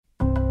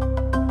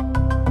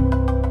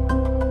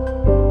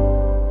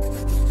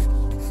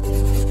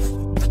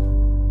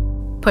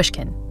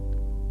Pushkin.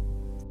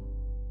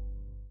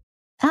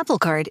 Apple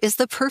Card is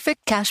the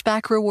perfect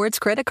cashback rewards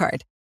credit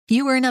card.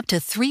 You earn up to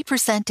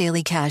 3%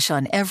 daily cash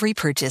on every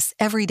purchase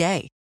every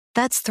day.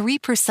 That's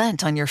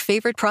 3% on your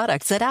favorite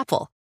products at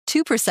Apple,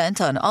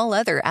 2% on all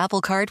other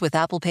Apple Card with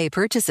Apple Pay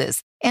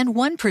purchases, and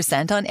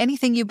 1% on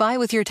anything you buy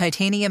with your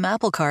titanium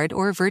Apple Card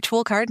or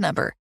virtual card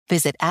number.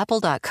 Visit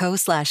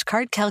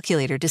apple.co/card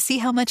calculator to see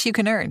how much you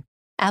can earn.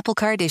 Apple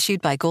Card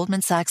issued by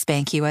Goldman Sachs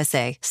Bank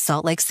USA,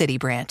 Salt Lake City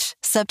branch.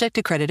 Subject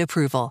to credit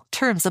approval.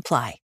 Terms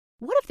apply.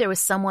 What if there was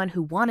someone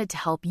who wanted to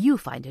help you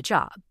find a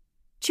job?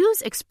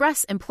 Choose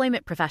Express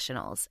Employment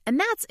Professionals, and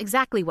that's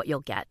exactly what you'll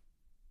get.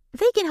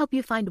 They can help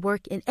you find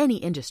work in any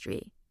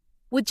industry.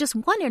 With just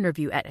one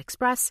interview at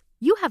Express,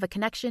 you have a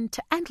connection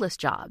to endless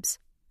jobs.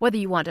 Whether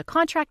you want a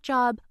contract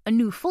job, a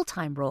new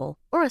full-time role,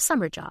 or a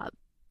summer job,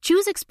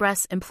 choose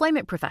Express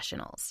Employment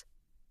Professionals.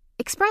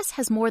 Express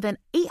has more than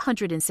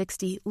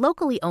 860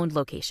 locally owned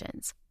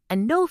locations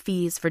and no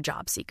fees for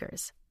job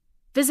seekers.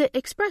 Visit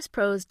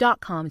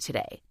expresspros.com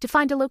today to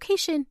find a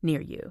location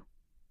near you.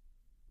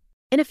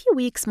 In a few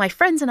weeks, my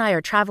friends and I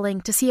are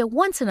traveling to see a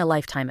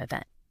once-in-a-lifetime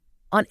event.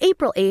 On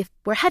April 8th,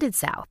 we're headed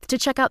south to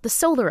check out the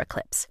solar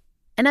eclipse.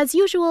 And as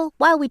usual,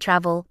 while we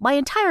travel, my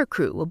entire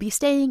crew will be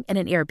staying in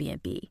an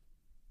Airbnb.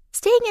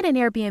 Staying in an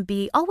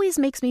Airbnb always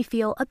makes me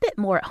feel a bit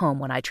more at home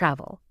when I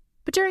travel.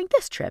 But during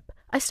this trip,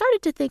 I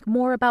started to think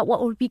more about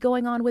what would be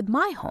going on with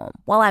my home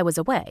while I was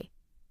away.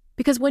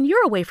 Because when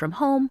you're away from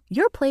home,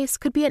 your place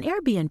could be an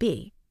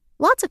Airbnb.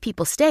 Lots of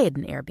people stay at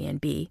an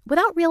Airbnb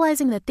without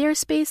realizing that their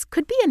space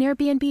could be an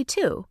Airbnb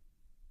too.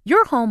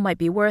 Your home might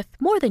be worth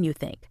more than you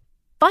think.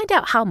 Find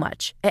out how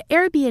much at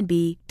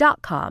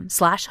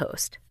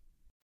airbnb.com/host.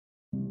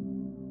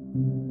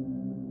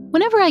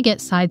 Whenever I get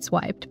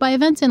sideswiped by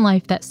events in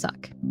life that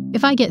suck,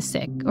 if I get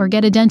sick or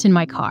get a dent in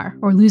my car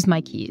or lose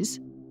my keys,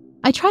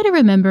 I try to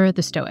remember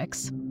the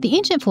Stoics, the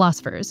ancient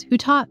philosophers who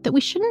taught that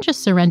we shouldn't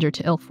just surrender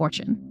to ill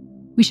fortune.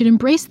 We should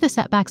embrace the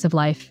setbacks of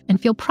life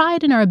and feel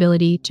pride in our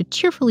ability to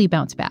cheerfully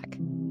bounce back.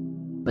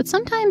 But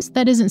sometimes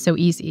that isn't so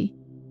easy,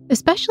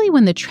 especially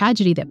when the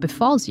tragedy that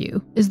befalls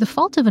you is the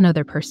fault of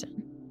another person.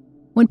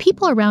 When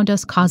people around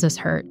us cause us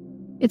hurt,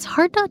 it's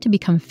hard not to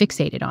become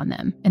fixated on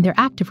them and their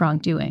act of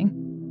wrongdoing.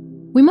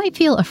 We might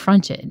feel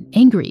affronted,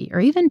 angry, or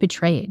even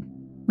betrayed.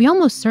 We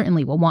almost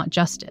certainly will want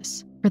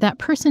justice, for that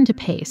person to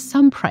pay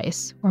some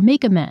price or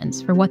make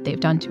amends for what they've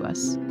done to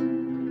us.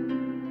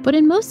 But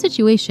in most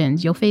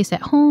situations you'll face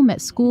at home,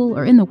 at school,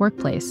 or in the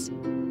workplace,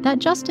 that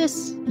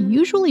justice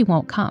usually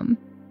won't come.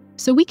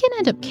 So we can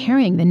end up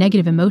carrying the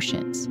negative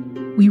emotions.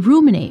 We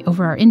ruminate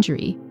over our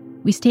injury,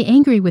 we stay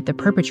angry with the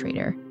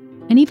perpetrator,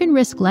 and even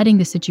risk letting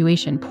the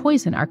situation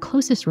poison our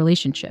closest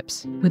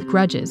relationships with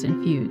grudges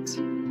and feuds.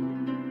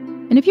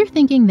 And if you're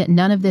thinking that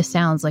none of this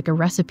sounds like a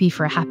recipe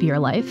for a happier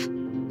life,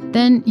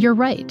 then you're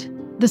right.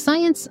 The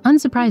science,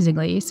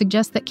 unsurprisingly,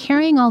 suggests that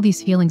carrying all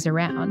these feelings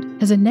around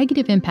has a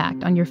negative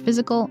impact on your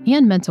physical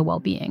and mental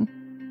well-being.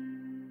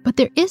 But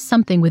there is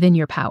something within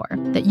your power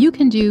that you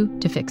can do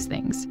to fix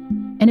things.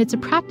 And it's a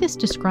practice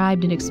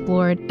described and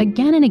explored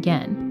again and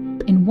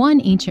again in one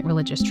ancient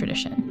religious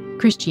tradition,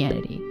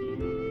 Christianity.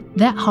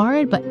 That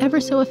hard but ever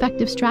so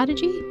effective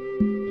strategy?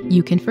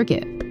 You can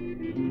forgive.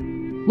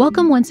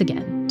 Welcome once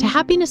again to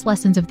Happiness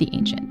Lessons of the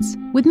Ancients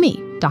with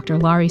me, Dr.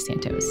 Laurie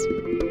Santos.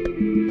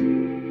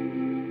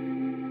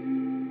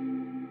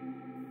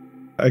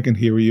 I can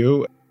hear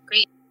you.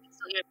 Great.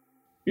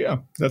 Yeah,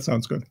 that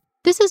sounds good.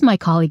 This is my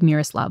colleague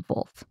Miroslav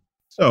Volf.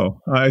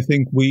 So I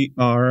think we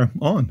are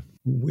on.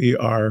 We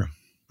are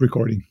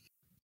recording.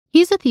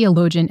 He's a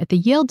theologian at the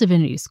Yale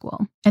Divinity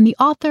School and the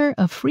author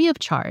of Free of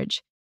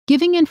Charge,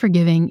 Giving and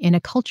Forgiving in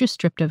a Culture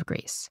Stripped of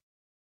Grace.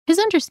 His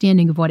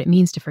understanding of what it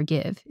means to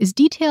forgive is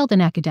detailed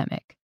and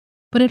academic,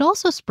 but it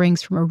also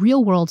springs from a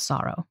real-world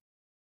sorrow.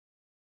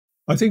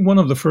 I think one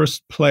of the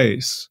first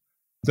places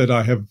that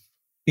I have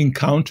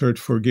encountered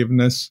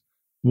forgiveness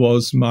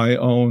was my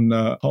own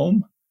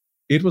home.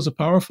 It was a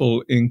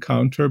powerful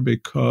encounter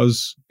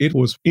because it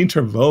was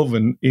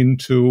interwoven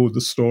into the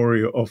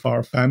story of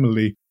our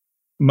family.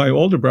 My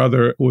older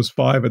brother, who was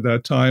 5 at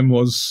that time,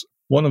 was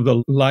one of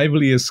the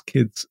liveliest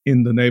kids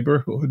in the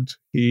neighborhood.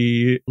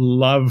 He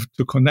loved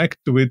to connect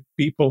with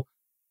people,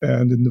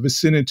 and in the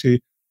vicinity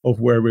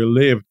of where we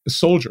lived,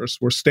 soldiers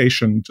were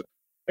stationed,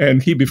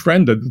 and he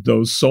befriended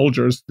those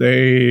soldiers.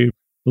 They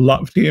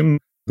loved him.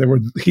 They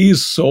were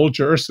his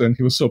soldiers, and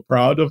he was so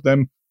proud of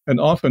them. And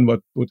often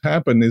what would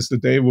happen is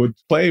that they would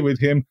play with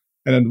him,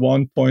 and at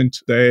one point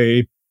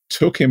they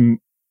took him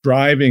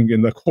driving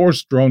in the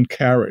horse-drawn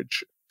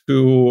carriage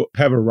to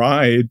have a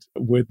ride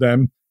with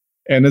them.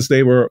 And as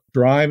they were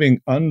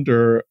driving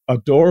under a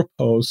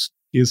doorpost,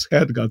 his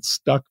head got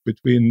stuck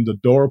between the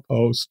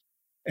doorpost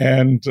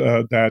and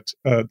that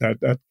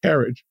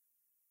carriage.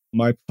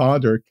 My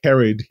father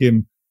carried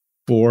him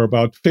for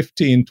about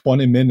 15,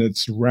 20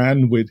 minutes,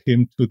 ran with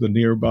him to the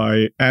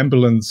nearby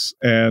ambulance,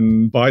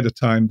 and by the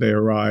time they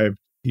arrived,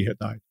 he had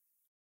died.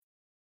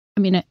 I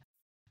mean,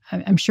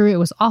 I'm sure it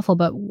was awful,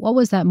 but what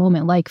was that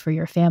moment like for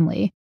your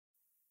family?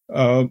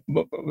 a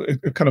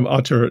kind of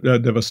utter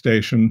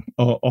devastation,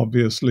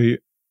 obviously,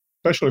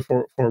 especially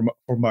for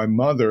my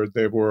mother.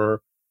 There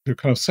were a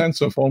kind of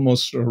sense of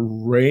almost a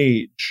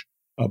rage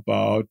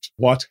about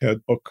what had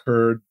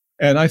occurred.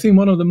 And I think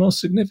one of the most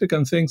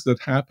significant things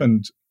that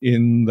happened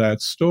in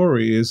that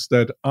story is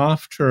that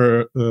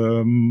after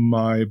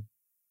my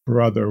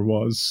brother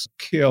was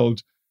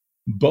killed,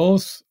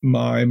 both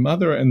my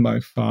mother and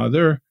my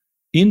father,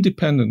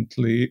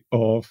 independently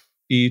of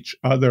each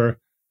other,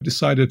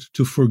 decided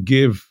to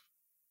forgive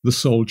the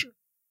soldier.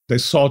 They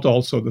sought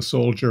also the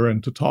soldier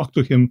and to talk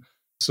to him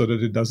so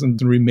that it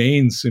doesn't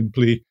remain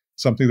simply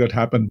something that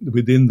happened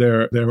within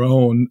their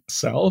own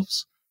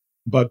selves,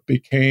 but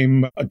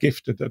became a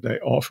gift that they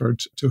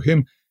offered to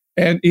him.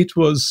 And it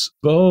was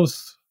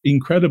both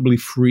incredibly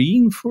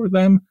freeing for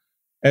them.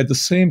 At the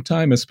same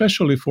time,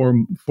 especially for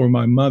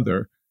my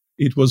mother,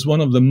 it was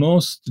one of the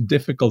most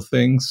difficult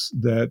things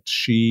that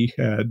she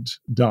had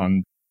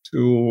done,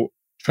 to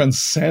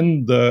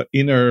transcend the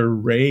inner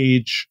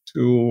rage,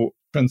 to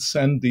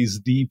transcend this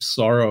deep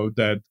sorrow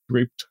that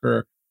gripped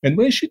her. And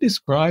the way she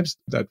describes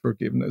that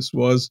forgiveness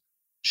was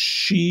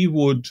she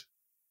would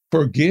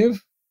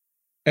forgive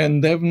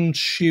and then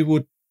she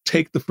would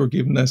take the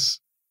forgiveness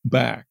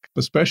back,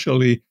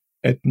 especially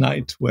at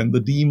night when the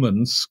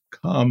demons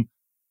come.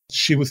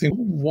 She would think,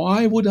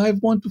 why would I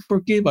want to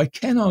forgive? I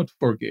cannot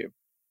forgive,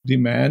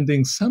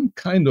 demanding some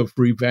kind of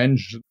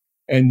revenge.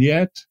 And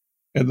yet,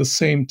 at the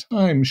same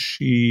time,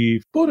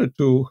 she put it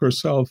to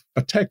herself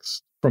a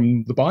text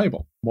from the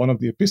Bible, one of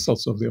the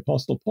epistles of the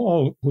Apostle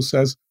Paul, who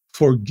says,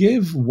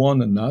 forgive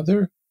one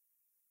another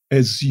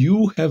as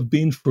you have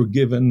been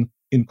forgiven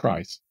in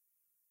Christ.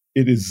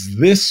 It is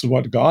this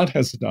what God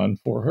has done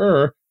for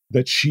her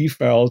that she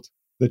felt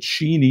that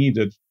she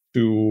needed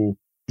to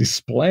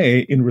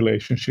display in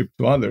relationship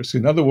to others.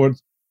 In other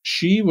words,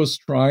 she was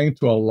trying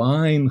to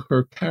align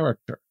her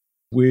character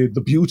with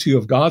the beauty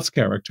of God's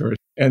character.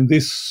 And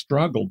this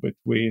struggle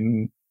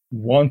between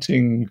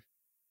wanting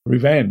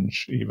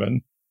revenge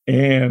even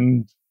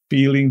and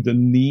feeling the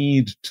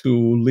need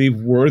to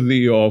live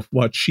worthy of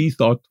what she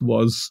thought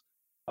was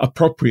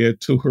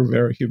appropriate to her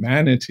very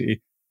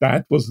humanity,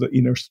 that was the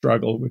inner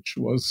struggle which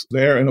was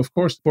there. And of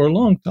course, for a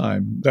long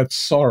time, that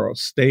sorrow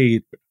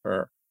stayed with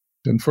her.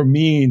 And for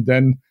me,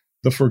 then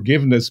the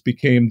forgiveness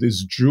became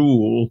this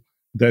jewel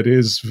that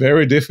is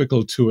very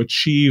difficult to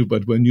achieve.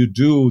 But when you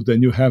do,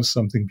 then you have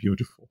something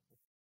beautiful.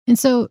 And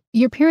so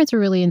your parents were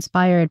really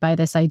inspired by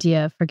this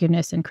idea of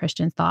forgiveness in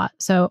Christian thought.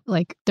 So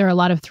there are a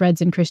lot of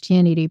threads in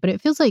Christianity, but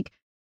it feels like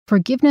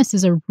forgiveness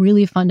is a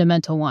really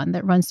fundamental one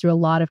that runs through a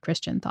lot of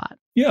Christian thought.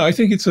 Yeah, I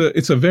think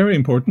it's a very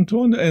important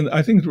one. And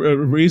I think the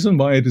reason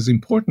why it is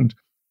important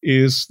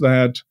is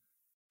that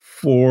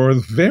for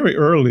very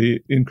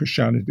early in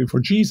Christianity, for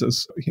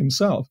Jesus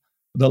himself,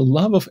 the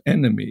love of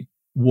enemy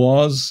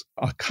was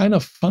a kind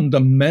of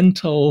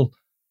fundamental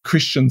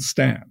Christian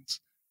stance.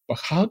 But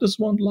how does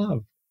one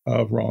love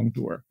a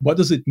wrongdoer? What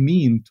does it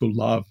mean to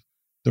love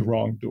the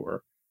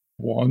wrongdoer?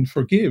 One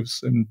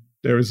forgives. And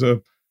there is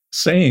a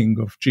saying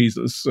of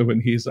Jesus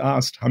when he's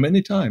asked, how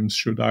many times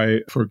should I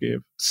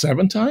forgive?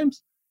 7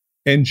 times?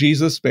 And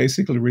Jesus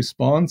basically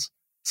responds,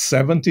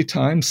 70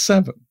 times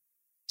 7.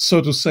 So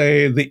to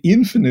say, the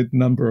infinite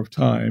number of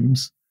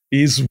times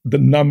is the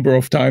number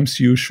of times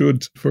you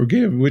should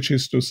forgive, which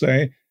is to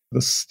say,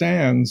 the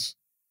stance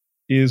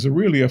is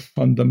really a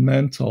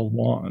fundamental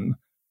one,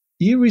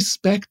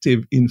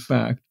 irrespective, in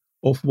fact,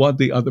 of what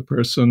the other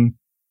person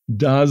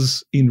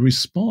does in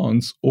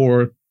response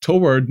or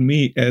toward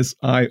me as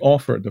I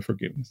offer the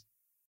forgiveness.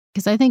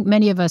 Because I think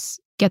many of us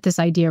get this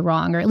idea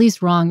wrong, or at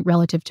least wrong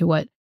relative to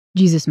what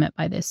Jesus meant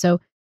by this. So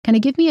kind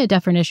of give me a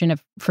definition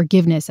of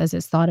forgiveness as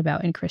it's thought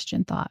about in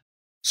Christian thought.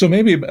 So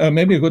maybe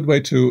a good way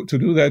to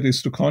do that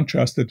is to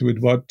contrast it with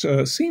what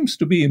seems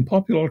to be in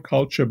popular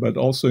culture, but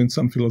also in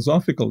some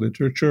philosophical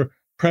literature,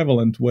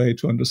 prevalent way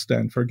to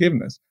understand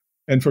forgiveness.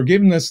 And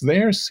forgiveness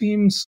there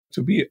seems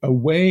to be a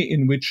way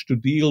in which to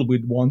deal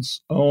with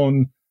one's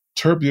own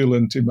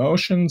turbulent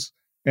emotions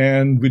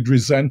and with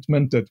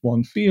resentment that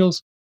one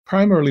feels,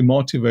 primarily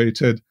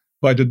motivated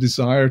by the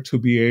desire to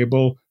be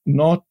able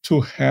not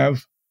to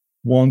have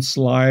one's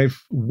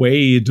life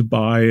weighed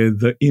by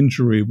the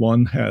injury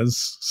one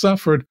has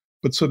suffered,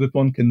 but so that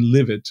one can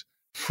live it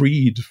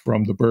freed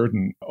from the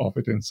burden of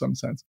it in some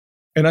sense.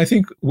 And I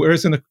think,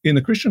 whereas in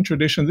the Christian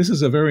tradition, this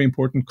is a very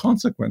important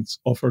consequence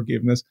of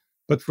forgiveness,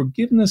 but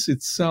forgiveness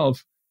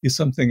itself is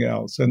something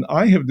else. And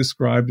I have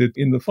described it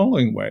in the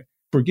following way.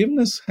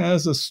 Forgiveness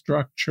has a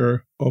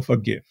structure of a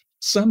gift.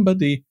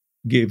 Somebody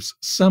gives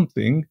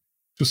something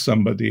to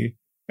somebody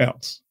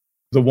else.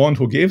 The one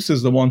who gives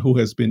is the one who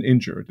has been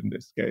injured in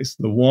this case.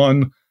 The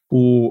one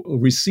who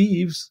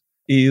receives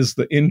is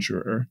the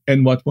injurer.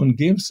 And what one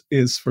gives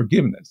is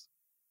forgiveness.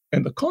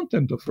 And the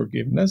content of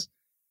forgiveness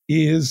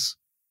is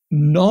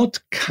not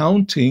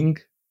counting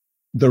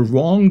the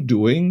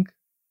wrongdoing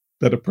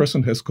that a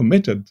person has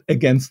committed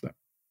against them.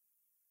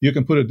 You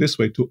can put it this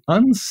way, to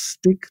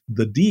unstick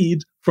the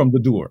deed from the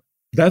doer.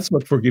 That's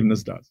what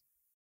forgiveness does.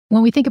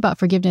 when we think about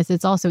forgiveness,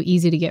 it's also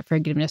easy to get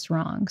forgiveness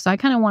wrong. So I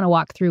kind of want to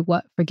walk through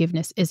what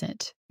forgiveness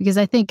isn't, because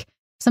I think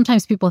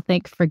sometimes people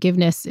think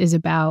forgiveness is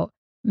about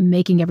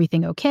making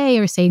everything okay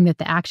or saying that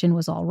the action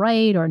was all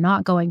right or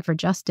not going for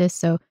justice.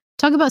 So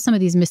talk about some of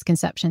these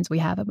misconceptions we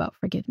have about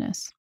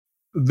forgiveness.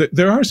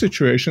 There are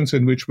situations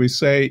in which we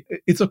say,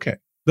 it's okay,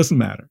 doesn't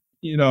matter.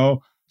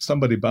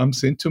 Somebody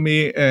bumps into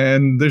me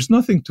and there's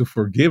nothing to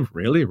forgive,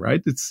 really,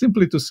 right? It's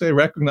simply to say,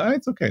 recognize,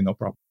 it's okay, no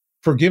problem.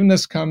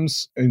 Forgiveness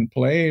comes in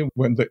play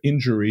when the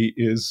injury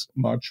is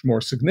much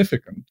more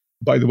significant.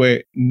 By the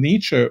way,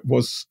 Nietzsche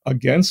was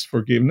against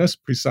forgiveness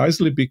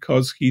precisely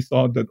because he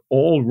thought that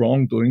all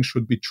wrongdoing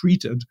should be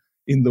treated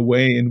in the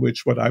way in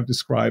which what I've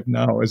described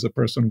now as a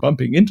person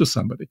bumping into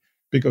somebody,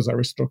 because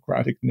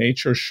aristocratic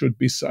nature should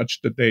be such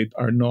that they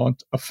are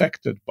not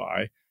affected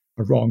by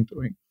a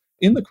wrongdoing.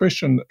 In the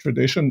Christian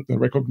tradition, the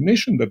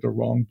recognition that the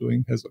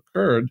wrongdoing has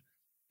occurred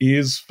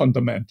is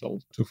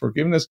fundamental to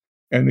forgiveness.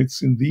 And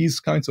it's in these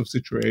kinds of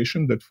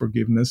situations that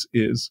forgiveness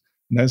is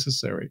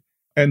necessary.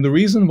 And the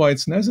reason why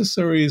it's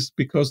necessary is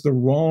because the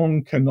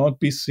wrong cannot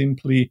be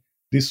simply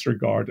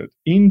disregarded.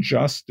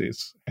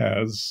 Injustice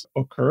has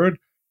occurred,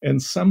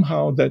 and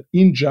somehow that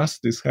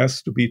injustice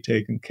has to be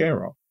taken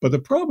care of. But the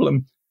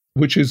problem,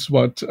 which is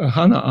what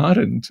Hannah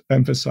Arendt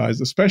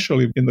emphasized,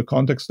 especially in the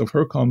context of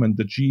her comment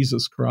that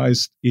Jesus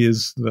Christ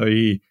is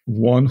the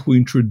one who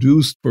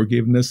introduced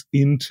forgiveness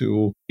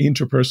into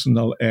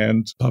interpersonal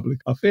and public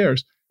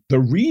affairs. The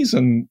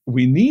reason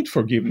we need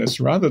forgiveness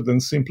rather than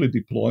simply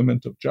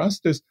deployment of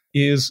justice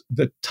is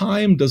that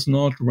time does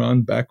not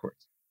run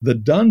backwards. The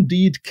done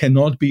deed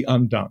cannot be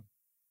undone.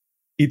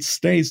 It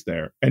stays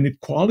there and it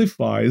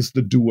qualifies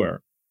the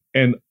doer.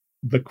 And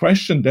the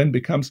question then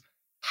becomes,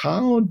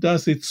 how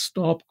does it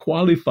stop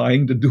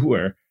qualifying the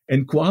doer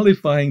and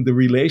qualifying the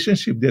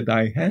relationship that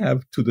I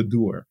have to the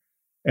doer?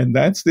 And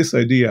that's this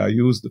idea, I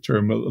used the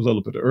term a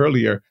little bit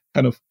earlier,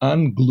 kind of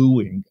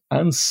ungluing,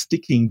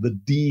 unsticking the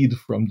deed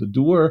from the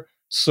doer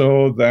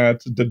so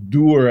that the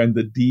doer and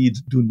the deed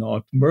do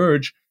not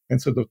merge.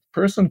 And so the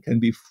person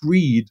can be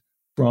freed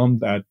from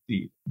that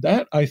deed.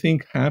 That, I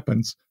think,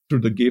 happens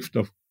through the gift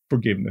of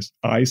forgiveness.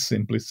 I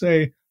simply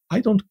say, I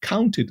don't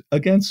count it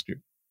against you.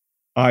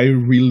 I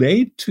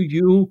relate to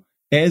you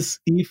as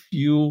if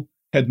you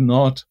had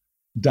not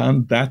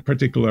done that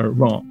particular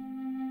wrong.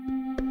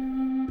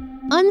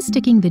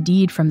 Unsticking the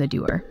deed from the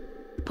doer.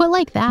 Put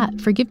like that,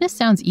 forgiveness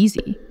sounds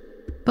easy.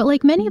 But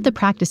like many of the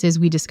practices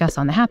we discuss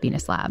on the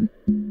Happiness Lab,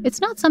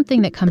 it's not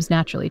something that comes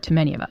naturally to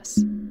many of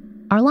us.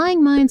 Our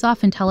lying minds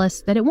often tell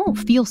us that it won't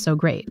feel so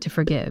great to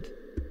forgive.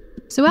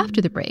 So after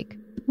the break,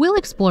 we'll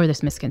explore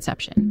this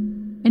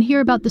misconception and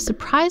hear about the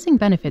surprising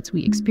benefits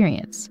we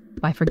experience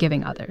by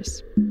forgiving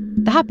others.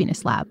 The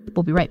Happiness Lab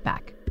will be right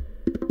back.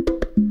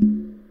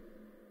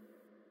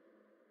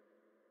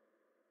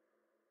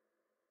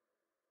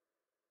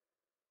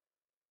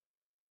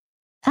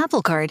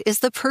 Apple Card is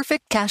the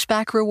perfect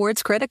cashback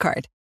rewards credit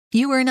card.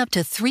 You earn up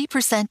to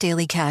 3%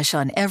 daily cash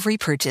on every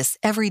purchase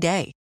every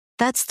day.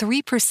 That's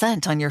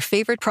 3% on your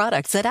favorite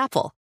products at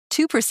Apple,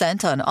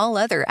 2% on all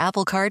other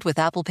Apple Card with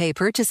Apple Pay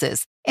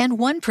purchases, and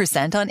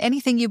 1% on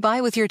anything you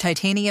buy with your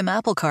titanium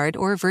Apple Card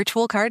or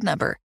virtual card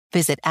number.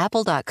 Visit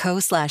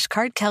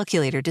apple.co/card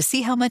calculator to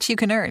see how much you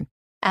can earn.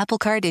 Apple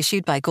Card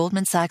issued by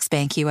Goldman Sachs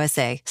Bank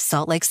USA,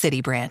 Salt Lake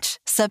City branch.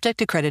 Subject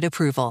to credit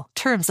approval.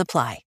 Terms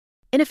apply.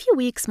 In a few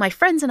weeks, my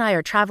friends and I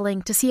are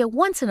traveling to see a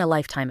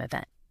once-in-a-lifetime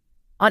event.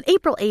 On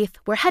April 8th,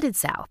 we're headed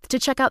south to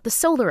check out the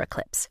solar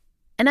eclipse.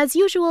 And as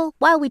usual,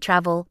 while we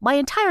travel, my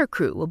entire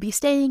crew will be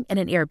staying in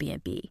an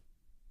Airbnb.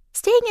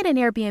 Staying in an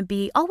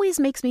Airbnb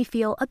always makes me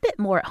feel a bit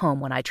more at home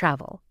when I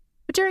travel.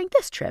 But during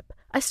this trip,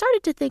 I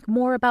started to think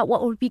more about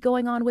what would be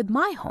going on with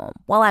my home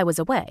while I was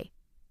away.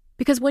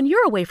 Because when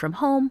you're away from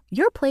home,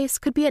 your place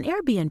could be an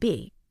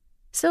Airbnb.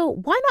 So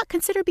why not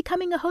consider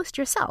becoming a host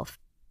yourself?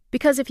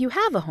 Because if you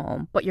have a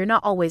home, but you're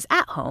not always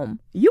at home,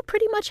 you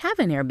pretty much have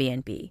an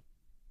Airbnb.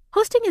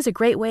 Hosting is a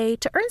great way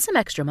to earn some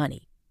extra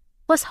money.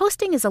 Plus,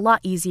 hosting is a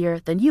lot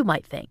easier than you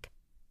might think.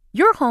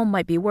 Your home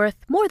might be worth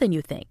more than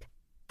you think.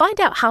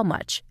 Find out how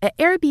much at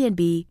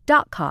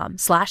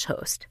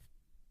airbnb.com/host.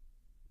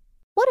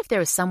 What if there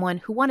was someone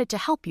who wanted to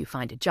help you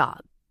find a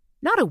job?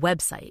 Not a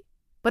website,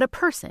 but a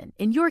person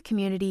in your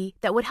community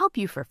that would help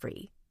you for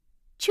free.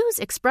 Choose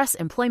Express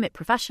Employment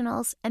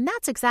Professionals, and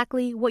that's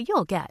exactly what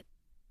you'll get.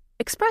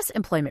 Express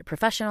Employment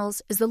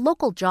Professionals is the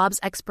local jobs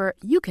expert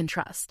you can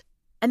trust,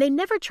 and they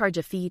never charge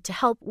a fee to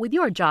help with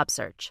your job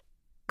search.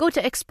 Go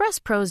to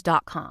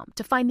expresspros.com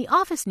to find the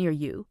office near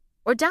you,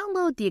 or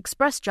download the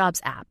Express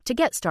Jobs app to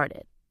get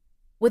started.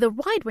 With a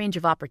wide range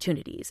of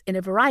opportunities in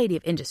a variety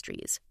of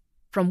industries,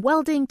 from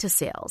welding to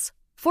sales,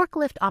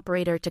 forklift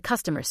operator to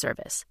customer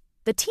service,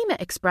 the team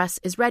at Express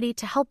is ready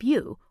to help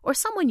you or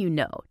someone you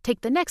know take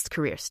the next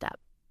career step.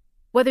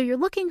 Whether you're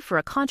looking for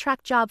a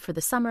contract job for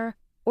the summer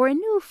or a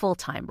new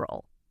full-time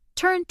role,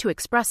 turn to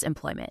Express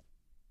Employment.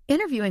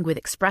 Interviewing with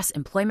Express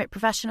Employment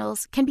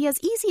Professionals can be as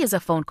easy as a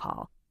phone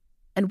call,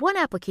 and one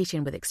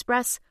application with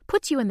Express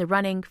puts you in the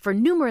running for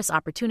numerous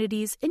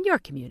opportunities in your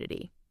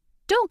community.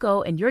 Don't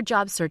go in your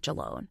job search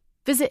alone.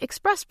 Visit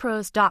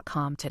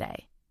expresspros.com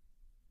today.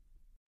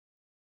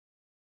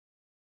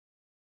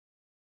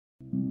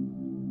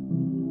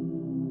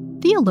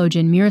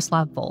 Theologian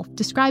Miroslav Volf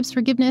describes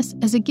forgiveness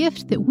as a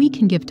gift that we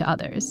can give to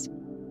others.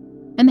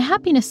 And the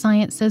happiness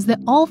science says that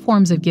all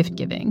forms of gift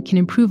giving can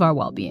improve our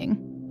well-being,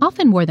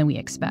 often more than we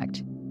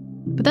expect.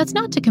 But that's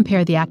not to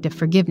compare the act of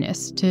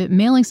forgiveness to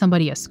mailing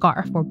somebody a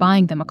scarf or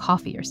buying them a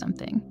coffee or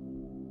something.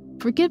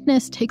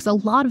 Forgiveness takes a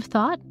lot of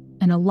thought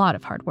and a lot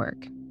of hard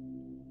work.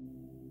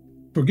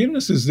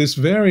 Forgiveness is this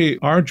very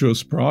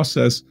arduous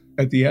process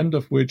at the end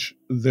of which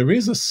there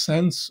is a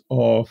sense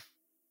of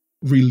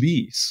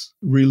release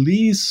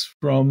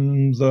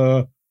from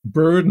the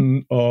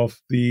burden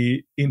of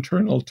the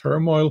internal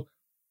turmoil,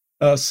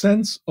 a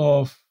sense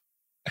of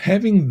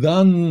having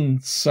done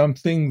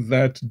something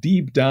that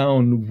deep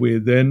down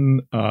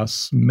within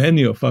us,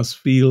 many of us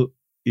feel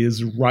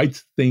is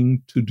right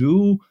thing to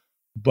do,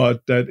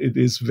 but that it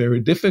is very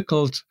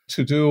difficult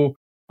to do,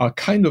 a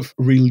kind of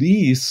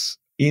release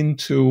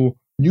into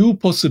new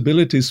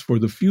possibilities for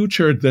the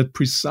future that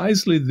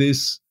precisely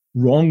this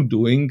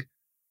wrongdoing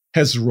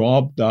has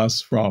robbed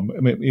us from. I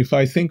mean, if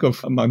I think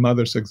of my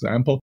mother's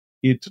example,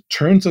 it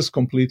turns us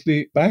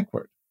completely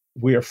backward.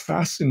 We are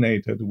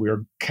fascinated, we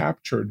are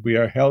captured, we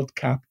are held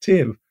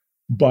captive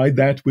by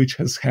that which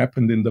has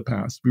happened in the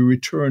past. We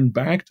return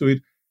back to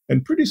it,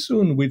 and pretty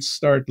soon we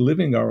start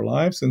living our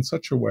lives in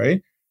such a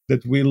way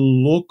that we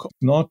look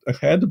not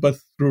ahead, but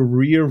through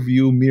rear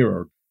view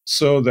mirror,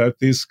 so that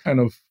this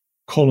kind of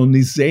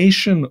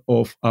colonization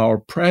of our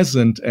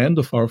present and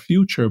of our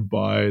future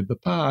by the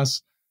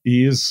past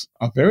is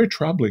a very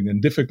troubling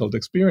and difficult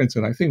experience.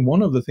 And I think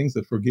one of the things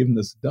that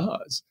forgiveness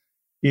does,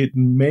 it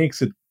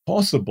makes it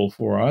possible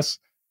for us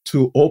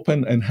to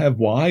open and have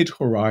wide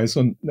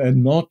horizon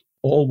and not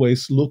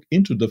always look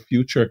into the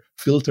future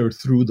filtered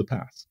through the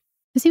past.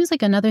 It seems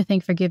like another thing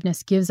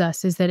forgiveness gives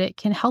us is that it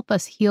can help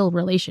us heal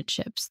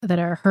relationships that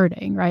are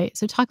hurting, right?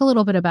 So talk a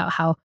little bit about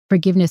how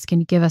forgiveness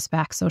can give us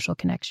back social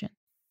connection.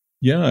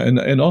 Yeah,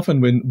 and often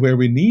where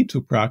we need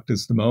to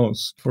practice the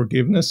most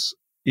forgiveness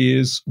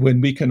is when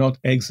we cannot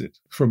exit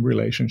from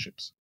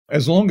relationships.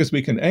 As long as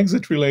we can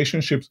exit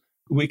relationships,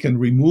 we can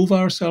remove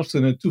ourselves,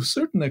 and to a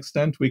certain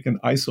extent, we can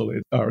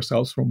isolate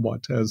ourselves from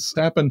what has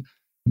happened.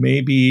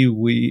 Maybe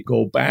we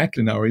go back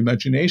in our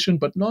imagination,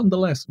 but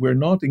nonetheless, we're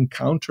not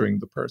encountering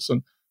the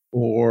person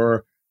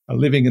or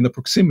living in the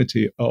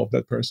proximity of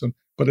that person.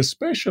 But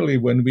especially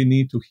when we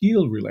need to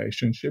heal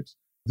relationships,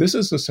 this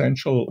is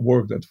essential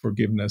work that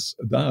forgiveness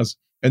does.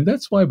 And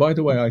that's why, by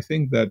the way, I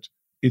think that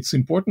it's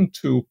important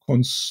to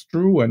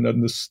construe and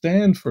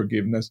understand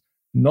forgiveness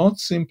not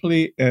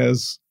simply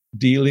as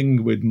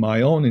dealing with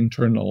my own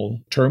internal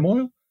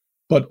turmoil,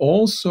 but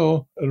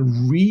also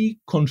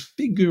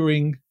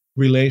reconfiguring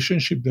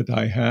relationship that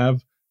I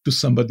have to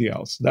somebody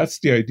else. That's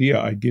the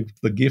idea. I give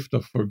the gift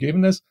of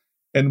forgiveness.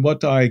 And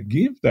what I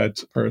give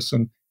that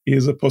person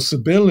is a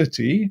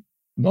possibility,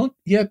 not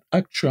yet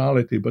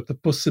actuality, but the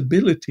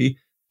possibility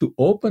to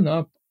open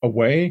up a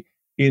way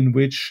in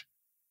which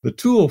the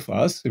two of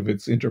us, if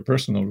it's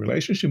interpersonal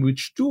relationship,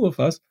 which two of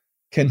us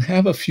can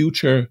have a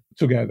future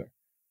together.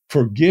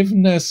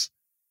 Forgiveness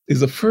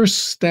is a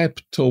first step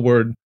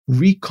toward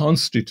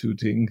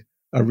reconstituting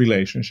a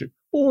relationship.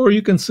 Or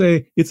you can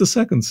say it's a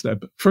second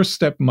step. First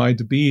step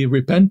might be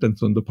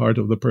repentance on the part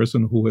of the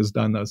person who has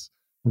done us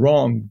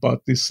wrong.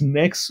 But this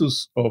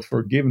nexus of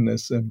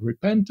forgiveness and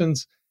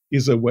repentance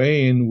is a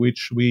way in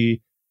which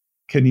we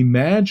can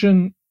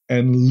imagine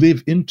and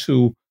live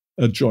into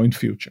a joint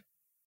future.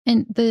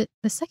 And the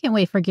second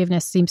way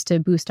forgiveness seems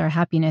to boost our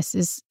happiness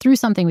is through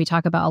something we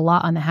talk about a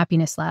lot on the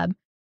Happiness Lab,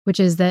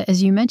 which is that,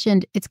 as you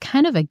mentioned, it's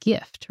kind of a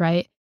gift,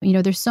 right? You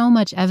know, there's so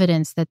much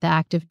evidence that the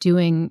act of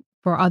doing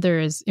for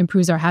others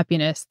improves our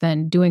happiness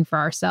than doing for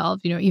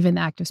ourselves. You know, even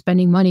the act of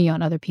spending money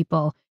on other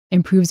people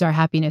improves our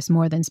happiness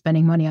more than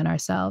spending money on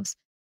ourselves.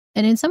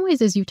 And in some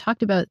ways, as you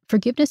talked about,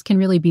 forgiveness can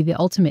really be the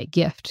ultimate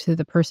gift to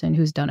the person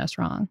who's done us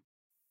wrong.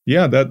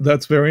 Yeah,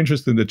 that's very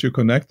interesting that you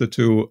connect the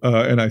two.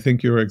 And I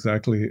think you're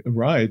exactly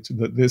right,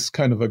 that this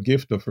kind of a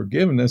gift of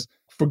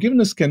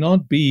forgiveness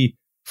cannot be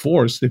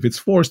forced. If it's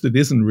forced, it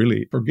isn't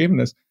really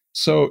forgiveness.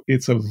 So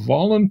it's a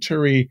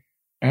voluntary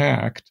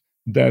act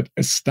that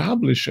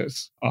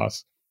establishes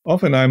us.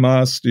 Often I'm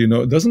asked,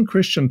 doesn't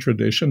Christian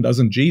tradition,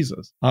 doesn't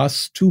Jesus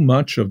ask too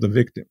much of the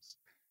victims?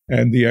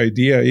 And the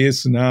idea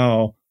is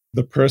now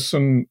the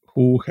person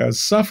who has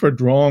suffered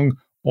wrong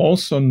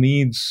also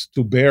needs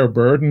to bear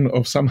burden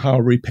of somehow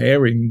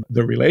repairing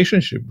the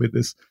relationship with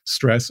this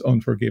stress on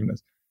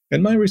forgiveness.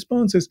 And my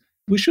response is,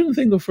 we shouldn't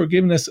think of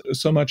forgiveness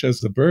so much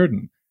as a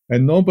burden.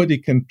 And nobody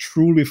can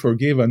truly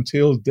forgive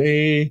until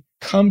they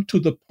come to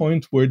the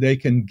point where they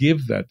can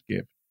give that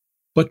gift.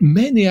 But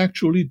many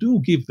actually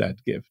do give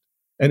that gift.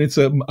 And it's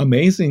an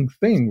amazing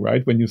thing,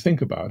 right, when you think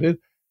about it,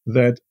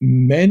 that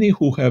many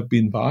who have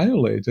been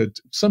violated,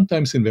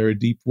 sometimes in very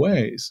deep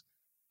ways,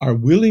 are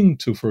willing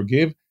to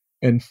forgive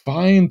and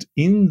find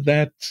in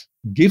that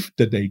gift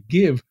that they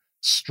give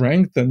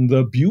strength and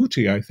the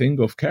beauty, I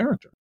think, of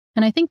character.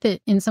 And I think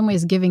that in some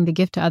ways, giving the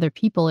gift to other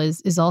people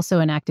is also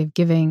an act of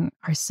giving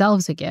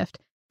ourselves a gift.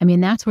 I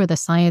mean, that's where the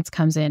science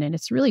comes in, and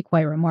it's really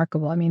quite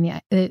remarkable. I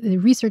mean, the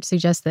research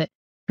suggests that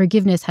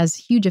forgiveness has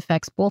huge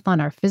effects both on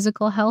our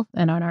physical health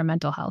and on our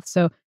mental health.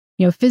 So,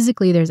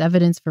 physically, there's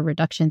evidence for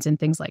reductions in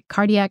things like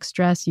cardiac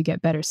stress. You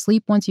get better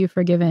sleep once you've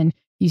forgiven.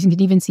 You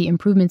can even see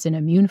improvements in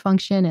immune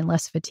function and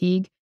less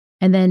fatigue.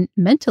 And then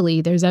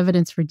mentally, there's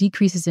evidence for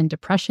decreases in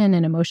depression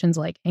and emotions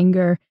like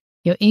anger,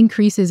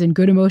 increases in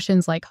good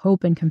emotions like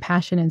hope and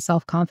compassion and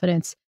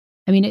self-confidence.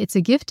 I mean, it's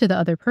a gift to the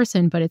other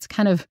person, but it's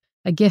kind of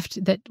a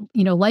gift that,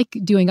 like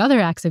doing other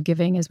acts of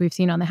giving, as we've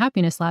seen on the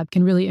Happiness Lab,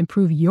 can really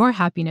improve your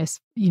happiness,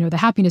 the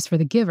happiness for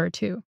the giver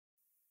too.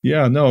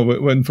 Yeah, no,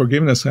 when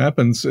forgiveness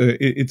happens,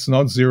 it's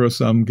not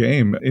zero-sum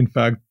game. In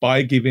fact,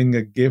 by giving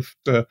a gift,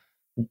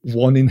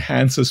 one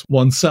enhances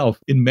oneself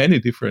in many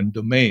different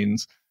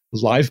domains.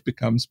 Life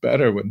becomes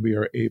better when we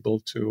are able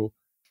to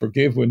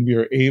forgive, when we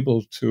are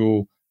able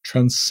to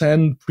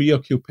transcend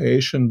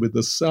preoccupation with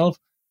the self,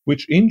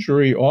 which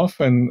injury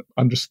often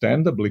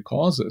understandably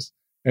causes.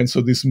 And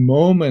so this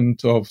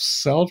moment of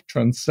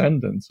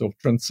self-transcendence, of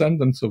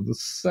transcendence of the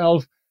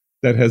self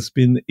that has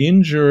been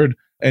injured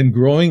and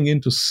growing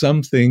into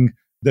something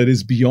that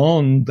is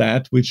beyond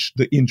that which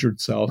the injured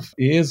self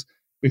is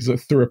a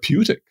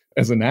therapeutic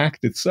as an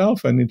act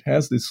itself. And it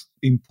has this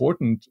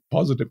important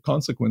positive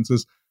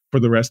consequences for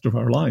the rest of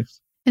our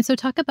lives. And so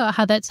talk about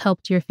how that's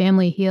helped your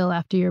family heal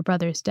after your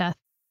brother's death.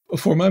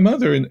 For my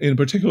mother in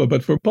particular,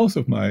 but for both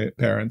of my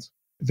parents,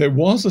 there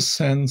was a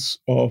sense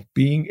of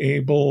being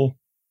able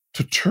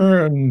to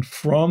turn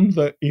from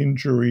the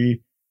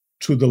injury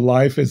to the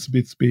life as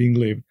it's being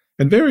lived.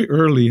 And very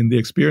early in the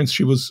experience,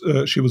 she was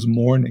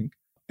mourning.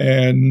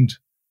 And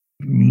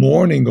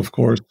mourning, of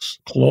course,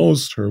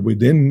 closed her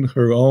within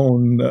her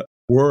own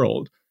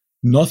world.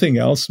 Nothing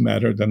else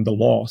mattered than the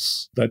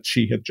loss that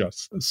she had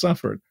just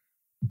suffered.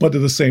 But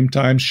at the same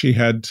time, she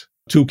had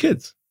 2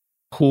 kids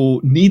who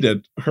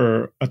needed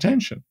her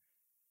attention.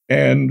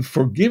 And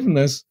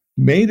forgiveness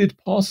made it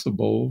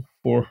possible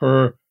for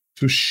her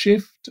to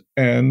shift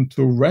and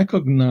to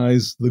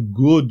recognize the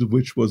good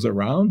which was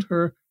around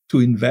her, to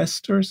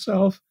invest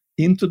herself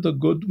into the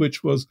good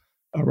which was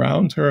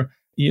around her.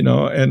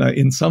 And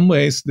in some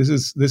ways, this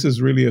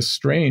is really a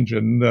strange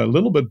and a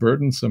little bit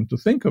burdensome to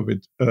think of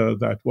it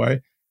that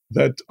way,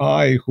 that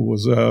I, who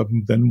was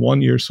then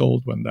 1 year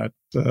old when that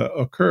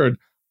occurred,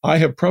 I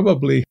have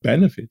probably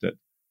benefited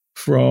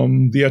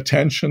from the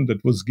attention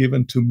that was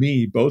given to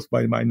me, both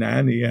by my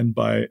nanny and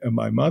by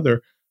my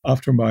mother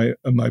after my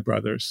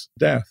brother's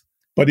death.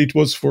 But it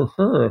was for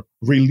her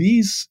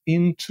release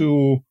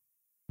into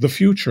the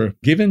future,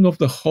 giving of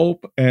the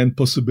hope and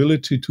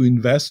possibility to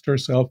invest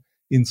herself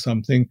in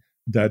something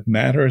that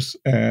matters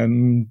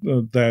and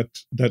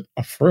that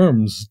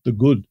affirms the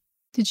good.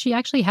 Did she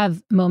actually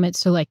have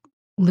moments to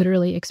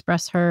literally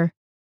express her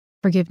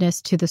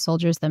forgiveness to the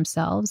soldiers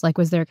themselves?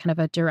 Was there kind of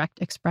a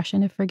direct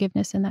expression of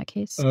forgiveness in that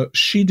case?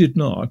 She did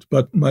not,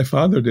 but my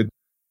father did.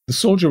 The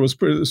soldier was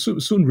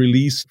soon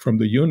released from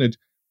the unit,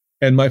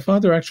 and my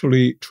father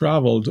actually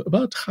traveled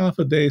about half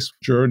a day's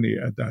journey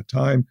at that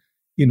time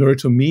in order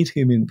to meet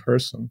him in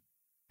person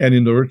and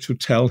in order to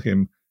tell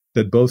him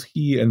that both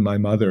he and my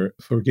mother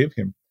forgive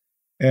him.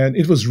 And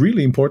it was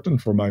really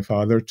important for my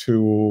father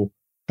to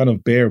kind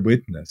of bear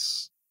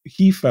witness.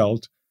 He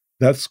felt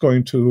that's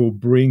going to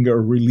bring a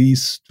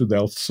release to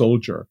the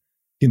soldier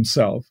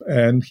himself.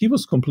 And he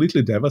was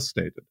completely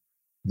devastated.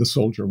 The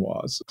soldier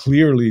was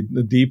clearly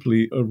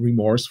deeply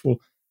remorseful.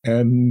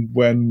 And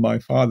when my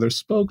father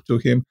spoke to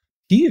him,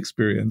 he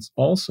experienced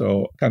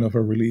also kind of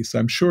a release.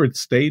 I'm sure it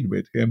stayed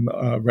with him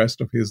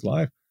rest of his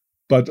life.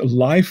 But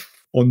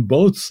life on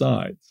both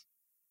sides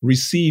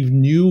received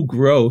new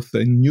growth,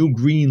 and new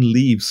green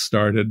leaves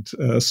started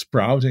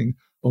sprouting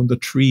on the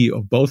tree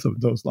of both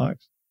of those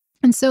lives.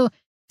 And so it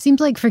seems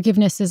like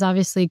forgiveness is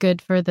obviously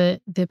good for the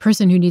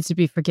person who needs to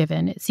be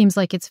forgiven. It seems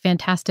like it's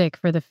fantastic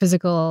for the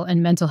physical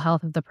and mental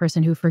health of the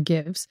person who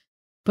forgives,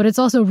 but it's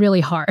also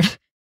really hard.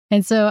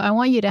 And so I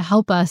want you to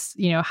help us,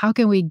 how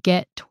can we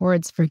get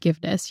towards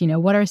forgiveness?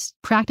 What are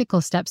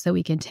practical steps that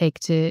we can take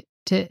to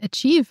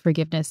achieve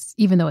forgiveness,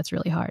 even though it's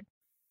really hard?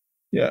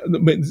 Yeah,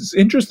 but it's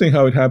interesting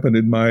how it happened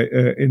in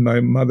my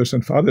mother's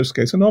and father's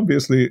case, and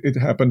obviously it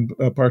happened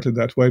partly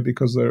that way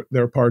because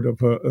they're part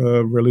of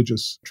a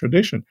religious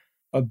tradition.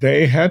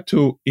 They had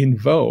to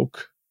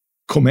invoke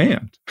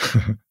command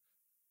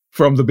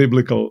from the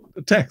biblical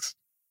text.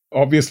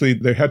 Obviously,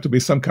 there had to be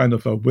some kind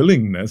of a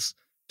willingness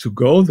to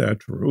go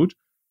that route,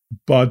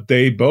 but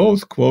they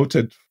both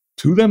quoted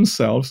to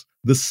themselves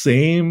the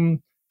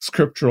same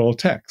scriptural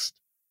text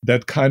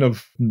that kind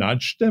of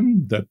nudged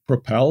them, that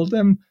propelled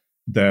them,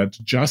 that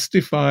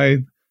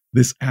justified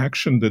this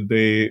action that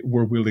they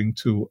were willing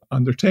to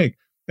undertake.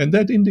 And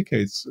that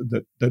indicates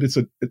that it's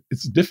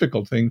a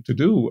difficult thing to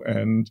do.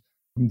 And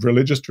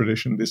religious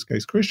tradition, in this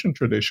case Christian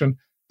tradition,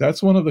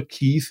 that's one of the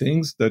key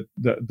things that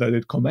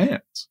it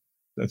commands.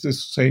 That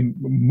is saying,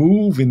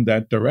 move in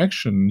that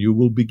direction. You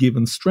will be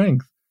given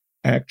strength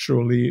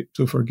actually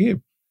to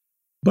forgive.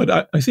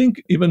 But I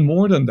think even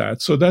more than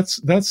that. So that's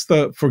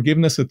the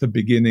forgiveness at the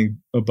beginning.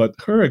 But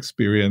her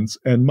experience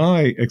and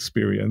my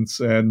experience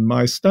and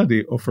my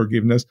study of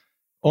forgiveness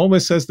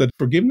always says that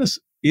forgiveness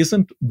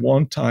isn't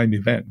one-time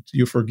event.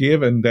 You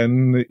forgive and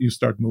then you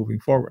start moving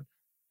forward.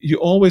 You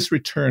always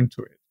return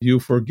to it. You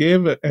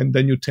forgive and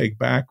then you take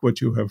back what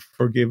you have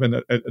forgiven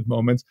at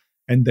moments.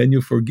 And then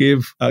you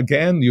forgive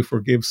again. You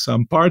forgive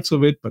some parts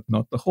of it, but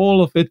not the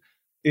whole of it.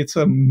 It's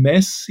a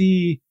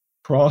messy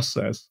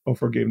process of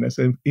forgiveness.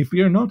 And if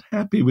we are not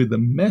happy with the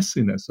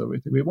messiness of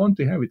it, if we want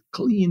to have it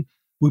clean,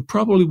 we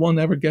probably won't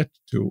ever get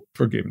to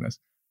forgiveness.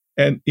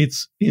 And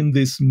it's in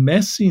this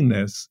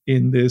messiness,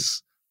 in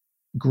this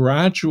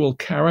gradual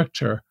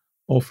character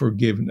of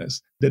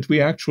forgiveness that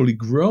we actually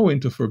grow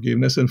into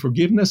forgiveness. And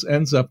forgiveness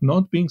ends up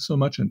not being so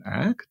much an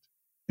act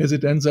as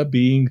it ends up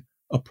being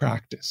a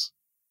practice.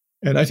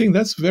 And I think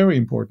that's very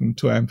important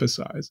to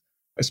emphasize,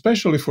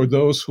 especially for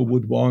those who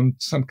would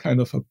want some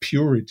kind of a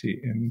purity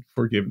in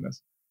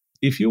forgiveness.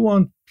 If you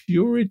want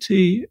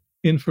purity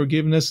in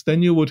forgiveness,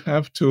 then you would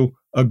have to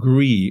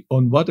agree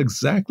on what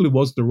exactly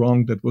was the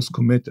wrong that was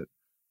committed.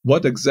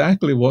 What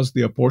exactly was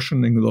the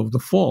apportioning of the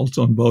fault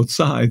on both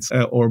sides,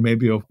 or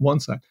maybe of one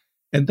side.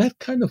 And that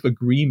kind of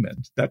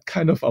agreement, that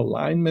kind of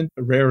alignment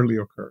rarely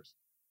occurs.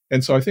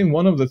 And so I think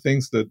one of the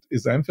things that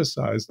is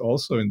emphasized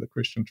also in the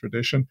Christian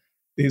tradition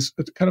is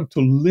kind of to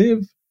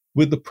live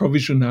with the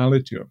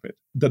provisionality of it,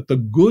 that the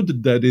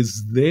good that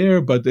is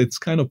there, but it's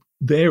kind of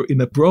there in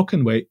a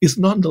broken way, is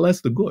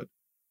nonetheless the good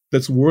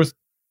that's worth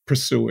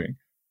pursuing.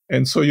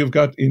 And so you've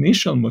got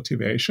initial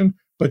motivation,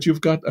 but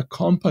you've got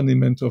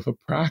accompaniment of a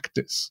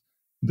practice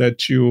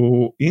that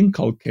you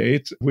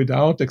inculcate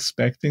without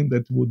expecting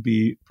that would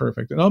be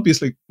perfect. And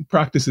obviously,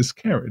 practice is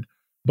carried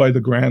by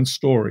the grand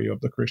story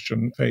of the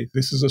Christian faith.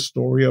 This is a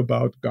story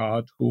about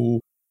God who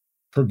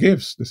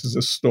forgives. This is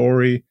a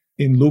story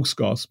in Luke's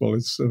gospel.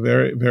 It's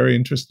very, very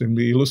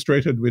interestingly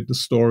illustrated with the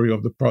story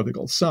of the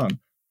prodigal son.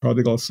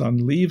 Prodigal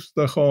son leaves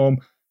the home,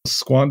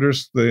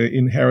 squanders the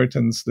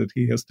inheritance that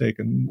he has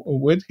taken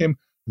with him,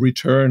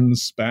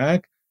 returns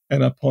back,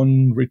 and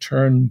upon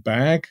return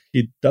back,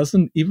 he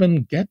doesn't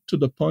even get to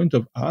the point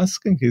of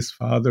asking his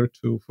father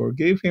to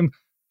forgive him.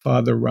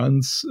 Father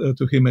runs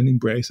to him and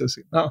embraces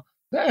him. Now,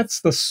 that's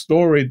the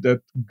story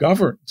that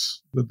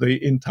governs the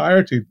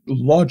entirety,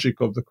 logic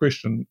of the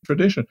Christian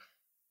tradition.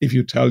 If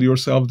you tell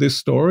yourself this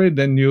story,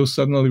 then you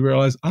suddenly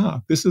realize,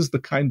 this is the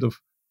kind of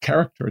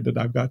character that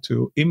I've got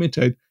to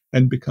imitate,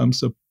 and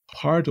becomes a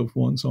part of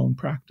one's own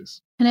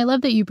practice. And I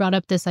love that you brought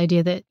up this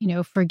idea that,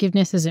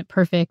 forgiveness isn't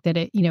perfect, that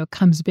it,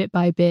 comes bit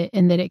by bit,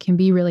 and that it can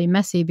be really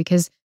messy,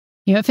 because,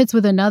 it fits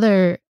with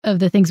another of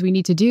the things we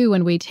need to do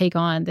when we take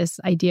on this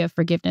idea of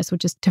forgiveness,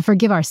 which is to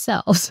forgive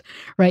ourselves,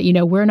 right?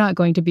 We're not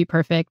going to be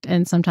perfect,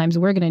 and sometimes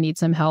we're going to need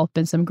some help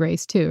and some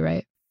grace too,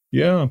 right?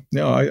 Yeah,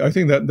 I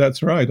think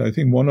that's right. I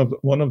think one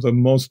of the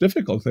most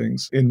difficult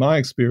things in my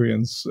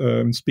experience,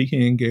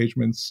 speaking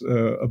engagements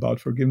about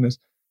forgiveness,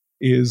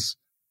 is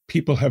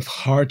people have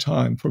hard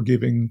time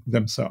forgiving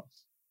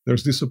themselves.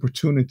 There's this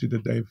opportunity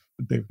that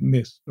they've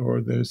missed,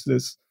 or there's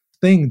this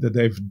thing that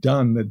they've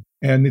done,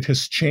 and it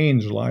has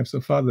changed the lives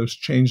of others,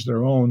 changed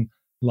their own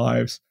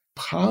lives.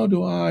 How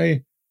do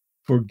I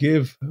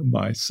forgive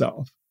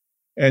myself?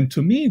 And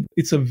to me,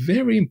 it's a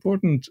very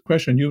important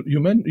question.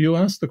 You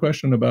asked the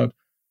question about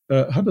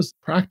how does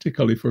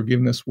practically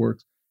forgiveness work?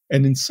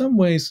 And in some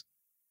ways,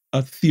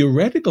 a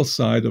theoretical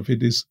side of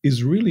it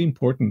is really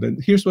important.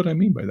 And here's what I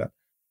mean by that.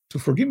 To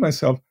forgive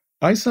myself,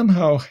 I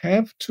somehow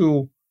have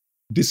to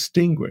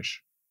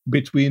distinguish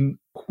between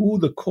who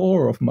the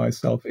core of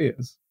myself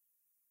is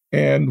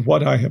and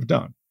what I have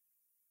done.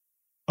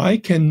 I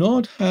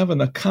cannot have an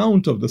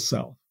account of the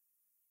self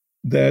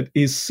that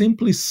is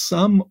simply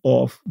sum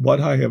of what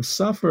I have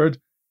suffered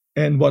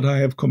and what I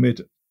have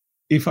committed.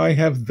 If I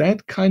have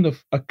that kind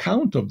of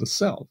account of the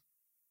self,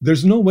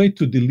 there's no way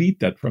to delete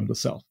that from the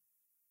self,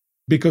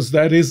 because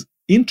that is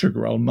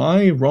integral.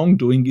 My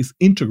wrongdoing is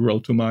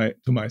integral to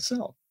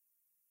myself.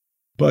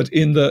 But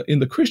in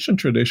the Christian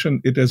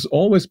tradition, it has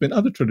always been,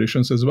 other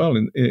traditions as well,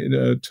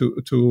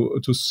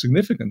 to a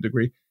significant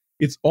degree.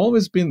 There's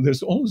always been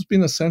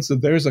a sense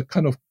that there is a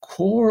kind of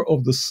core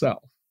of the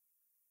self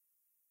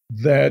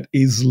that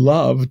is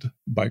loved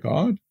by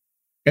God,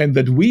 and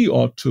that we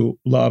ought to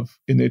love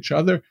in each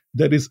other,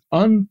 that is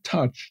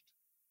untouched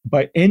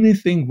by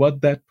anything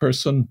what that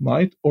person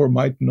might or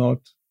might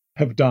not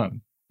have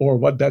done, or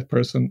what that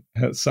person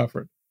has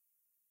suffered.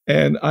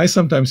 And I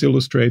sometimes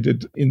illustrate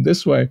it in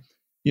this way.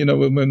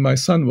 When my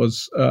son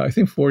was, I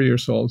think, 4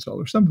 years old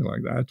or something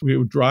like that, we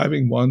were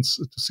driving once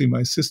to see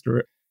my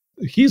sister.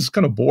 He's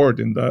kind of bored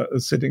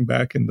sitting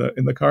back in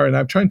the car, and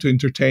I'm trying to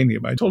entertain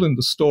him. I told him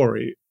the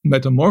story,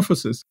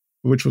 Metamorphosis,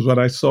 which was what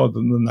I saw the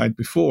night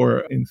before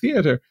in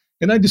theater.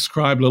 And I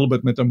described a little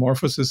bit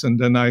Metamorphosis, and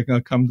then I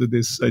come to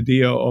this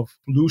idea of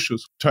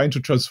Lucius trying to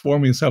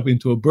transform himself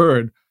into a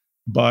bird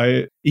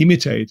by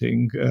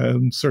imitating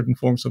certain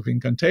forms of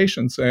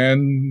incantations,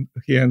 and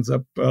he ends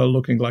up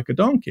looking like a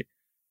donkey.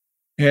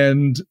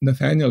 And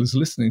Nathaniel is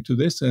listening to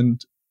this,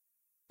 and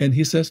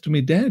he says to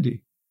me,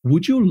 "Daddy,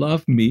 would you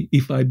love me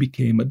if I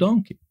became a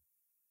donkey?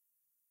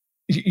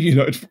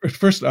 At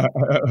first I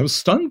was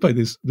stunned by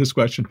this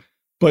question,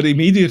 but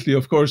immediately,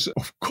 of course,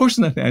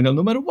 Nathaniel,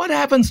 no matter what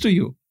happens to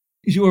you,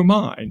 you're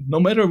mine, no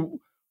matter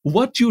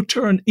what you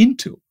turn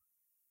into.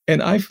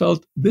 And I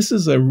felt this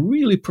is a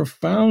really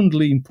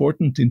profoundly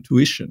important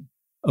intuition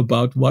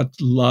about what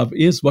love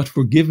is, what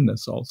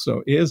forgiveness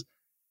also is.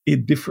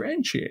 It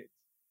differentiates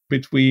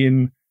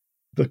between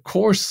the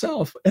core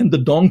self and the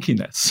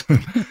donkeyness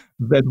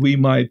that we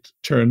might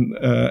turn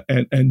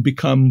and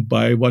become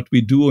by what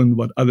we do and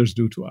what others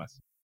do to us.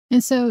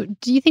 And so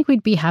do you think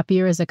we'd be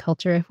happier as a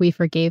culture if we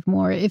forgave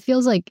more? It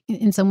feels like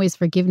in some ways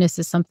forgiveness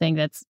is something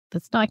that's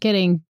not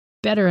getting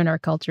better in our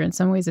culture. In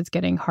some ways it's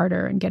getting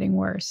harder and getting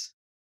worse.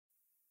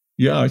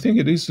 Yeah, I think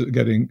it is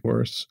getting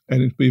worse.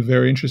 And it'd be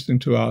very interesting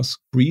to ask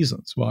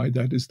reasons why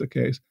that is the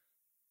case.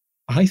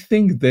 I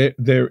think that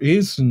there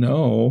is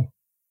no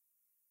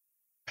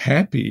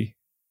happy,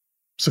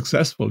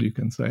 successful, you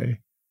can say,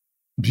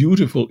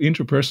 beautiful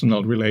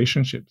interpersonal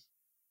relationships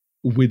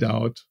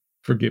without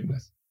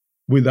forgiveness,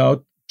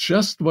 without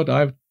just what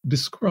I've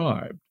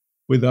described,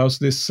 without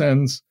this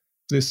sense,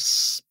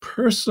 this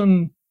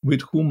person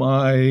with whom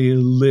I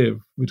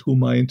live, with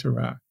whom I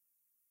interact.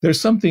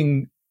 There's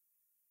something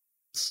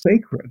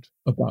sacred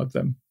about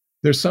them.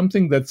 There's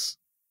something that's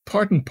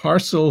part and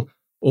parcel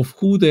of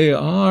who they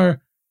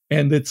are,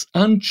 and it's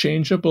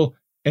unchangeable,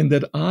 and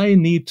that I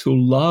need to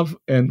love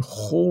and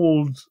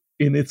hold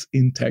in its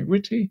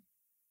integrity.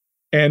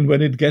 And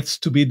when it gets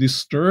to be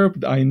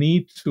disturbed, I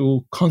need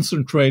to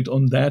concentrate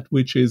on that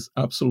which is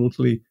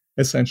absolutely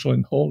essential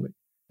and holy.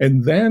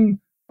 And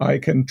then I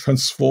can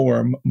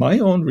transform my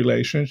own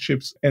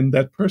relationships and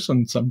that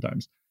person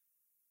sometimes.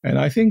 And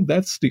I think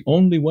that's the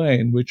only way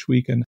in which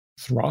we can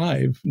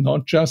thrive,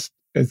 not just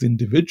as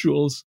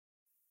individuals,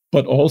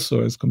 but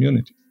also as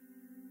communities.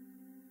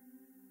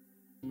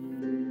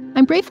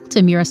 I'm grateful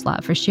to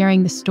Miroslav for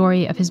sharing the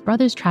story of his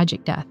brother's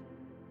tragic death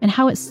and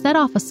how it set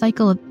off a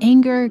cycle of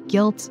anger,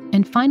 guilt,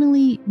 and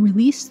finally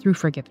release through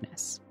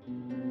forgiveness.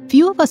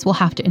 Few of us will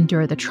have to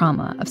endure the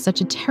trauma of such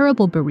a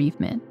terrible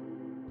bereavement,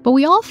 but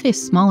we all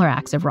face smaller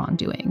acts of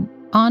wrongdoing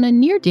on a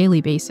near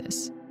daily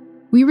basis.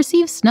 We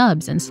receive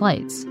snubs and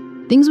slights.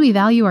 Things we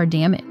value are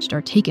damaged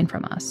or taken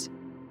from us.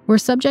 We're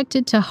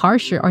subjected to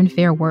harsh or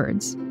unfair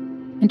words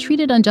and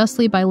treated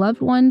unjustly by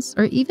loved ones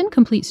or even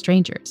complete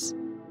strangers.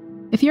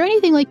 If you're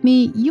anything like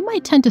me, you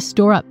might tend to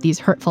store up these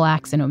hurtful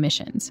acts and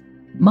omissions,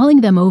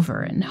 mulling them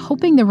over and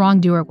hoping the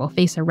wrongdoer will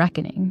face a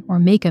reckoning or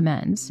make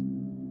amends.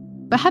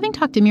 But having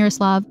talked to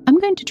Miroslav, I'm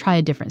going to try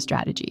a different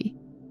strategy.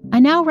 I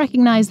now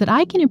recognize that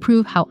I can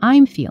improve how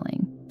I'm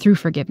feeling through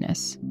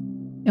forgiveness.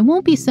 It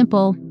won't be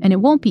simple and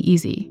it won't be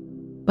easy,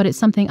 but it's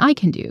something I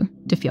can do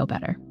to feel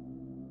better.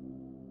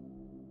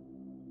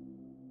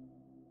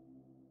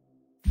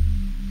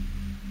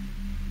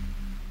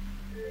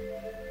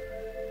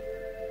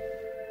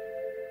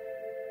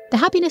 The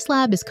Happiness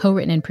Lab is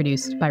co-written and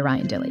produced by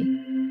Ryan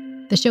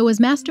Dilley. The show was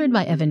mastered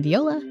by Evan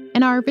Viola,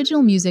 and our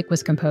original music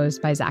was composed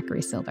by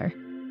Zachary Silver.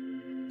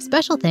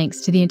 Special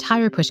thanks to the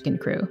entire Pushkin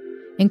crew,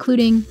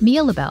 including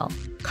Mia LaBelle,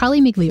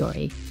 Carly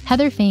Migliori,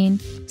 Heather Fain,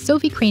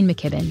 Sophie Crane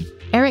McKibben,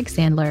 Eric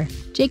Sandler,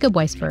 Jacob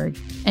Weisberg,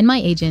 and my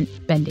agent,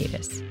 Ben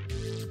Davis.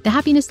 The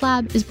Happiness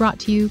Lab is brought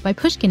to you by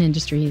Pushkin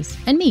Industries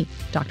and me,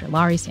 Dr.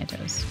 Laurie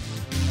Santos.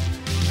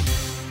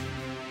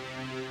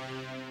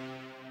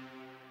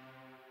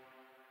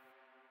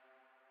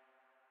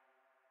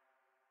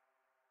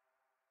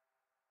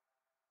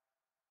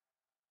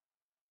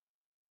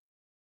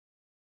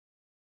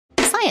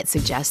 Science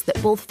suggests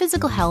that both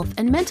physical health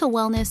and mental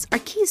wellness are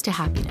keys to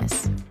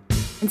happiness.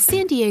 And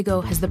San Diego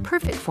has the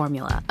perfect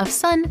formula of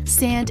sun,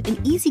 sand,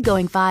 and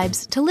easygoing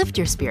vibes to lift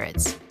your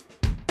spirits.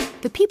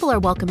 The people are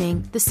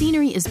welcoming, the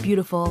scenery is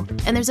beautiful,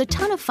 and there's a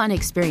ton of fun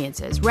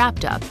experiences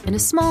wrapped up in a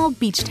small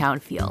beach town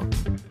feel.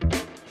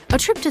 A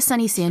trip to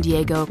sunny San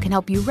Diego can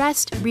help you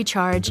rest,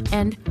 recharge,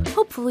 and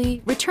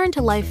hopefully return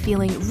to life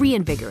feeling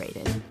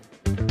reinvigorated.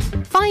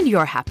 Find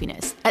your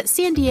happiness at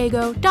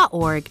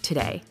sandiego.org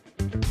today.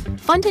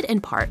 Funded in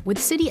part with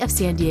City of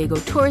San Diego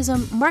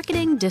Tourism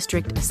Marketing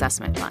District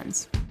Assessment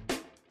Funds.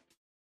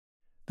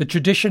 The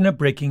tradition of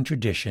breaking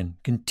tradition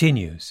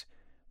continues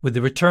with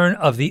the return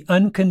of the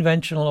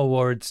Unconventional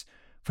Awards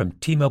from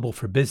T-Mobile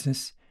for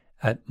Business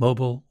at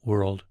Mobile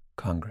World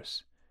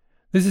Congress.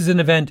 This is an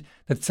event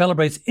that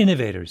celebrates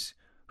innovators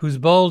whose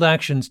bold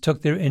actions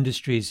took their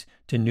industries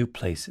to new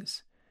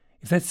places.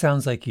 If that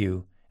sounds like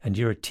you and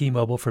you're a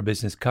T-Mobile for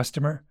Business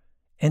customer,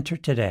 enter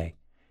today.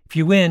 If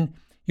you win,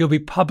 you'll be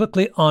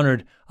publicly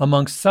honored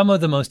amongst some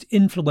of the most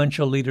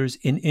influential leaders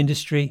in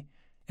industry.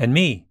 And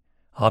me,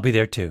 I'll be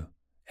there too.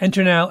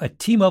 Enter now at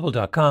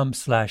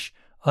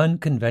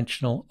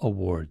tmobile.com/unconventional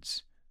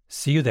awards.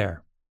 See you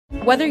there.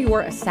 Whether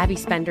you're a savvy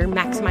spender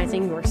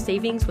maximizing your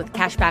savings with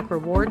cashback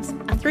rewards,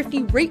 a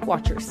thrifty rate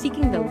watcher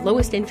seeking the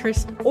lowest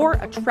interest, or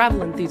a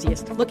travel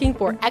enthusiast looking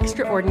for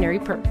extraordinary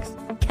perks,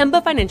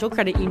 Kemba Financial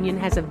Credit Union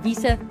has a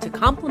visa to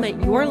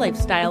complement your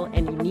lifestyle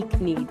and unique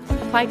needs.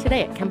 Apply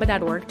today at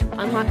Kemba.org to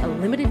unlock a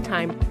limited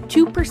time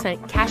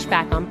 2% cash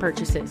back on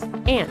purchases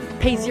and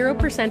pay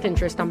 0%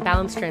 interest on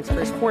balance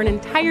transfers for an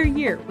entire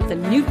year with a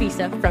new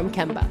visa from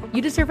Kemba.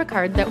 You deserve a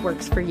card that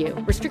works for you.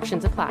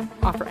 Restrictions apply.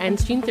 Offer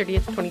ends June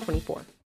 30th, 2024.